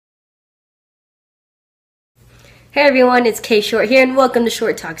Hey everyone, it's K.Short here and welcome to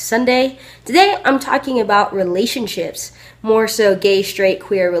Short Talk Sunday. Today I'm talking about relationships, more so gay, straight,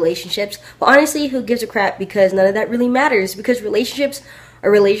 queer relationships. But honestly, who gives a crap, because none of that really matters, because relationships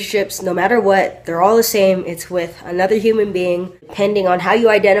are relationships no matter what. They're all the same. It's with another human being, depending on how you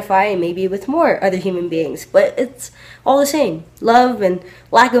identify, and maybe with more other human beings. But it's all the same. Love and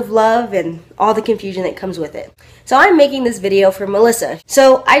lack of love and all the confusion that comes with it. So I'm making this video for Melissa.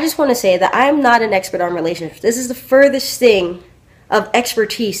 So I just want to say that I'm not an expert on relationships. This is the furthest thing of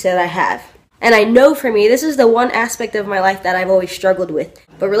expertise that I have. And I know for me, this is the one aspect of my life that I've always struggled with.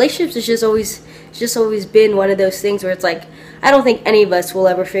 But relationships is just always been one of those things where it's like, I don't think any of us will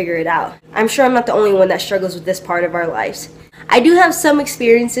ever figure it out. I'm sure I'm not the only one that struggles with this part of our lives. I do have some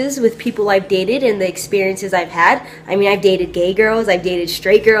experiences with people I've dated and the experiences I've had. I mean, I've dated gay girls, I've dated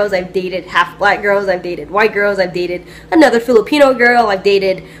straight girls, I've dated half black girls, I've dated white girls, I've dated another Filipino girl, I've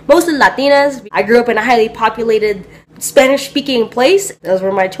dated mostly Latinas. I grew up in a highly populated Spanish-speaking place. Those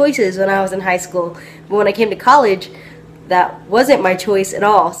were my choices when I was in high school. But when I came to college, that wasn't my choice at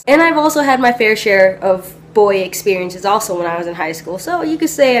all. And I've also had my fair share of boy experiences also when I was in high school. So you could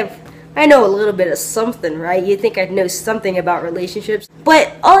say I know a little bit of something, right? You'd think I'd know something about relationships.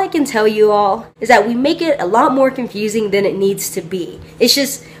 But all I can tell you all is that we make it a lot more confusing than it needs to be. It's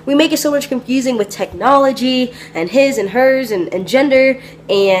just, we make it so much confusing with technology and his and hers and gender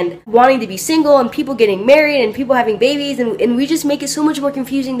and wanting to be single and people getting married and people having babies, and we just make it so much more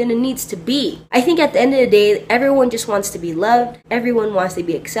confusing than it needs to be. I think at the end of the day, everyone just wants to be loved, everyone wants to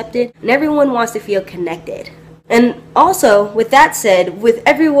be accepted, and everyone wants to feel connected. And also, with that said, with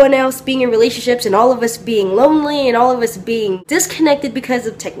everyone else being in relationships and all of us being lonely and all of us being disconnected because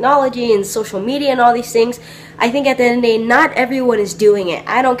of technology and social media and all these things, I think at the end of the day, not everyone is doing it.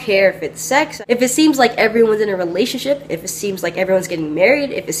 I don't care if it's sex, if it seems like everyone's in a relationship, if it seems like everyone's getting married,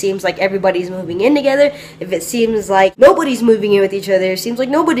 if it seems like everybody's moving in together, if it seems like nobody's moving in with each other, it seems like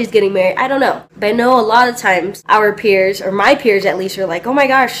nobody's getting married, I don't know. But I know a lot of times our peers, or my peers at least, are like, oh my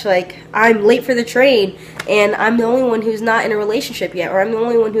gosh, like, I'm late for the train and I'm the only one who's not in a relationship yet, or I'm the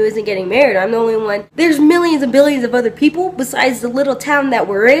only one who isn't getting married, or I'm the only one. There's millions and billions of other people besides the little town that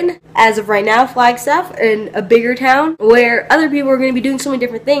we're in, as of right now, Flagstaff, and a bigger town, where other people are going to be doing so many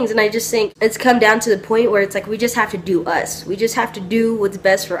different things. And I just think it's come down to the point where it's like, we just have to do us. We just have to do what's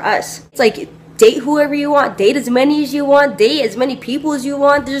best for us. It's like, date whoever you want, date as many as you want, date as many people as you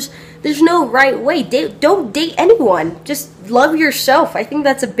want. There's no right way. Don't date anyone. Just love yourself. I think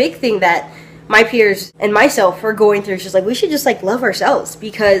that's a big thing that my peers and myself are going through. It's just like, we should just like love ourselves,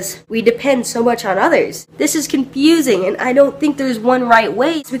 because we depend so much on others. This is confusing, and I don't think there's one right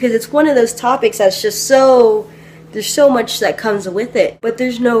way. It's because it's one of those topics that's just there's so much that comes with it, but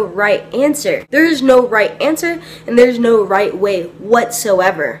there's no right answer. There is no right answer, and there's no right way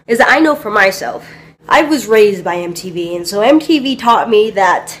whatsoever. Is that I know for myself, I was raised by MTV, and so MTV taught me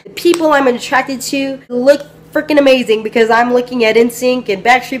that the people I'm attracted to look freaking amazing, because I'm looking at NSYNC and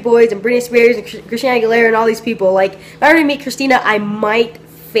Backstreet Boys and Britney Spears and Christina Aguilera and all these people. Like, if I were to meet Christina, I might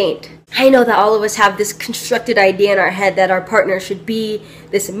faint. I know that all of us have this constructed idea in our head that our partner should be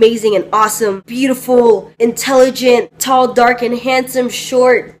this amazing and awesome, beautiful, intelligent, tall, dark, and handsome,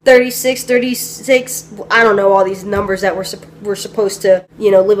 short, 36, I don't know all these numbers that we're supposed to,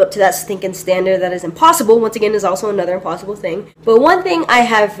 live up to that stinking standard that is impossible. Once again, is also another impossible thing. But one thing I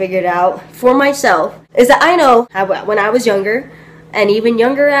have figured out for myself is that I know how, when I was younger, and even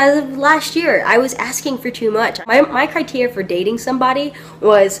younger as of last year, I was asking for too much. My criteria for dating somebody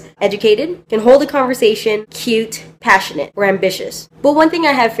was educated, can hold a conversation, cute, passionate, or ambitious. But one thing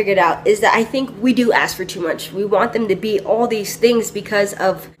I have figured out is that I think we do ask for too much. We want them to be all these things because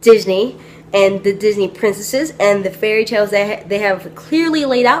of Disney and the Disney princesses and the fairy tales that they have clearly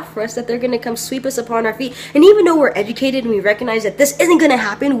laid out for us, that they're going to come sweep us upon our feet. And even though we're educated and we recognize that this isn't going to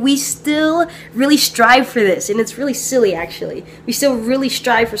happen, we still really strive for this. And it's really silly, actually. We still really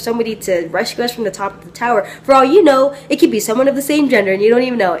strive for somebody to rescue us from the top of the tower. For all you know, it could be someone of the same gender and you don't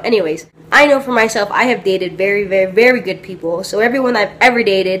even know it. Anyways, I know for myself, I have dated very, very, very good people. So everyone I've ever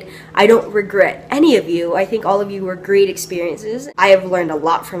dated, I don't regret any of you. I think all of you were great experiences. I have learned a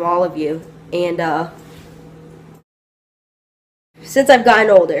lot from all of you. And since I've gotten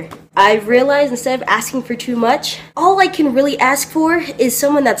older, I've realized instead of asking for too much, all I can really ask for is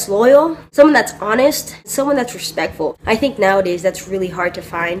someone that's loyal, someone that's honest, someone that's respectful. I think nowadays that's really hard to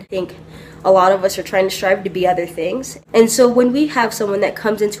find. I think a lot of us are trying to strive to be other things. And so when we have someone that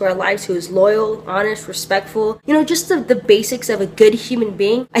comes into our lives who is loyal, honest, respectful, you know, just the basics of a good human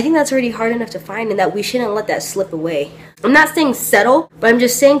being, I think that's already hard enough to find, and that we shouldn't let that slip away. I'm not saying settle, but I'm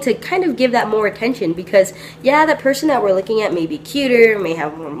just saying to kind of give that more attention, because yeah, that person that we're looking at may be cuter, may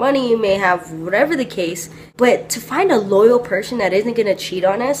have more money, may have whatever the case, but to find a loyal person that isn't going to cheat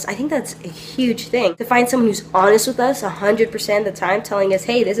on us, I think that's a huge thing. To find someone who's honest with us 100% of the time, telling us,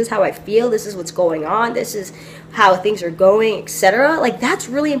 hey, this is how I feel, this is what's going on, this is how things are going, etc. Like, that's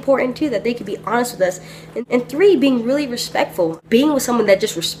really important too, that they can be honest with us. And 3, being really respectful. Being with someone that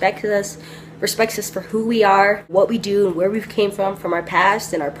just respects us for who we are, what we do, and where we came from our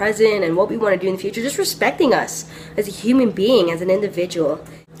past and our present, and what we want to do in the future. Just respecting us as a human being, as an individual.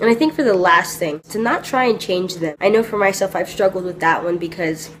 And I think for the last thing, to not try and change them. I know for myself, I've struggled with that one,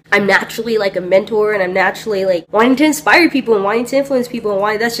 because I'm naturally like a mentor, and I'm naturally like wanting to inspire people and wanting to influence people,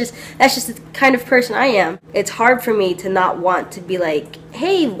 and that's just the kind of person I am. It's hard for me to not want to be like,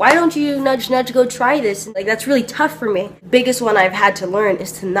 hey, why don't you nudge, go try this? Like, that's really tough for me. Biggest one I've had to learn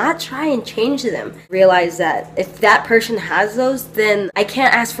is to not try and change them. Realize that if that person has those, then I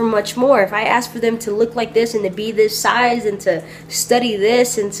can't ask for much more. If I ask for them to look like this and to be this size and to study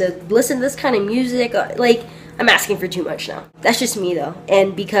this and to listen to this kind of music, like, I'm asking for too much now. That's just me though.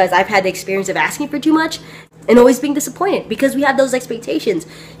 And because I've had the experience of asking for too much and always being disappointed, because we have those expectations.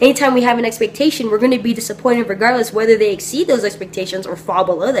 Anytime we have an expectation, we're going to be disappointed regardless whether they exceed those expectations or fall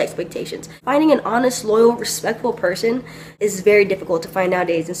below the expectations. Finding an honest, loyal, respectful person is very difficult to find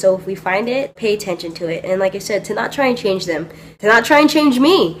nowadays. And so if we find it, pay attention to it. And like I said, to not try and change them, to not try and change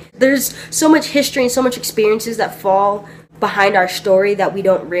me. There's so much history and so much experiences that fall behind our story that we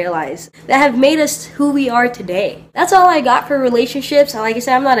don't realize, that have made us who we are today. That's all I got for relationships. Like I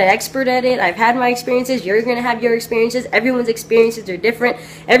said, I'm not an expert at it. I've had my experiences. You're gonna have your experiences. Everyone's experiences are different.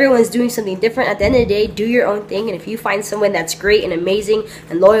 Everyone's doing something different. At the end of the day, do your own thing. And if you find someone that's great and amazing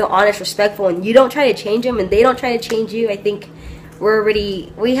and loyal, honest, respectful, and you don't try to change them and they don't try to change you, I think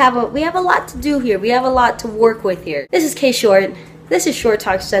we have a lot to do here. We have a lot to work with here. This is K.Short. This is Short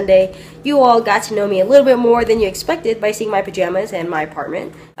Talk Sunday. You all got to know me a little bit more than you expected by seeing my pajamas and my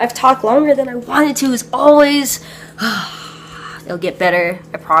apartment. I've talked longer than I wanted to, as always. It'll get better,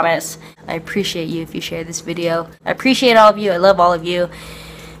 I promise. I appreciate you if you share this video. I appreciate all of you. I love all of you.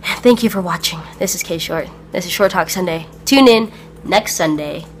 Thank you for watching. This is K.Short. This is Short Talk Sunday. Tune in next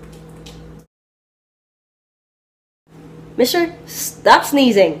Sunday. Mister, stop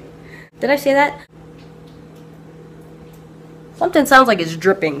sneezing. Did I say that? Something sounds like it's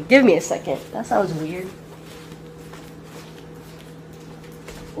dripping. Give me a second. That sounds weird.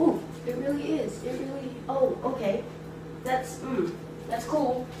 Ooh, it really is. It really. Oh, okay. That's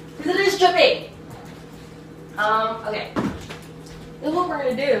cool. Because it is dripping. Okay. This is what we're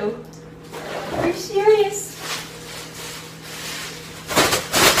gonna do. Are you serious?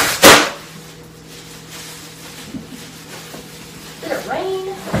 Did it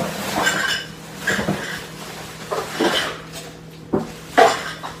rain?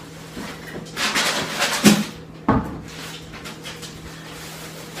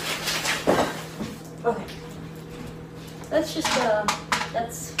 Okay. Let's just,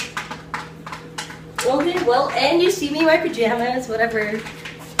 that's... Well, and you see me in my pajamas, whatever.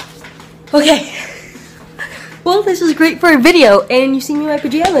 Okay. Well, this is great for a video, and you see me in my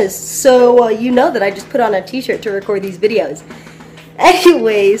pajamas, so you know that I just put on a t-shirt to record these videos.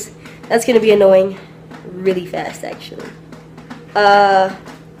 Anyways, that's gonna be annoying really fast, actually.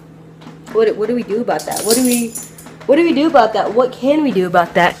 What do we do about that? What do we do about that? What can we do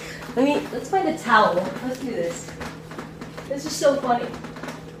about that? Let's find a towel. Let's do this. This is so funny.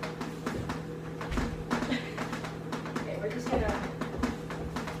 Okay, we're just gonna...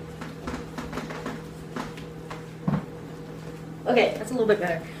 Okay, that's a little bit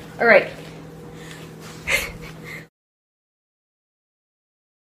better. Alright.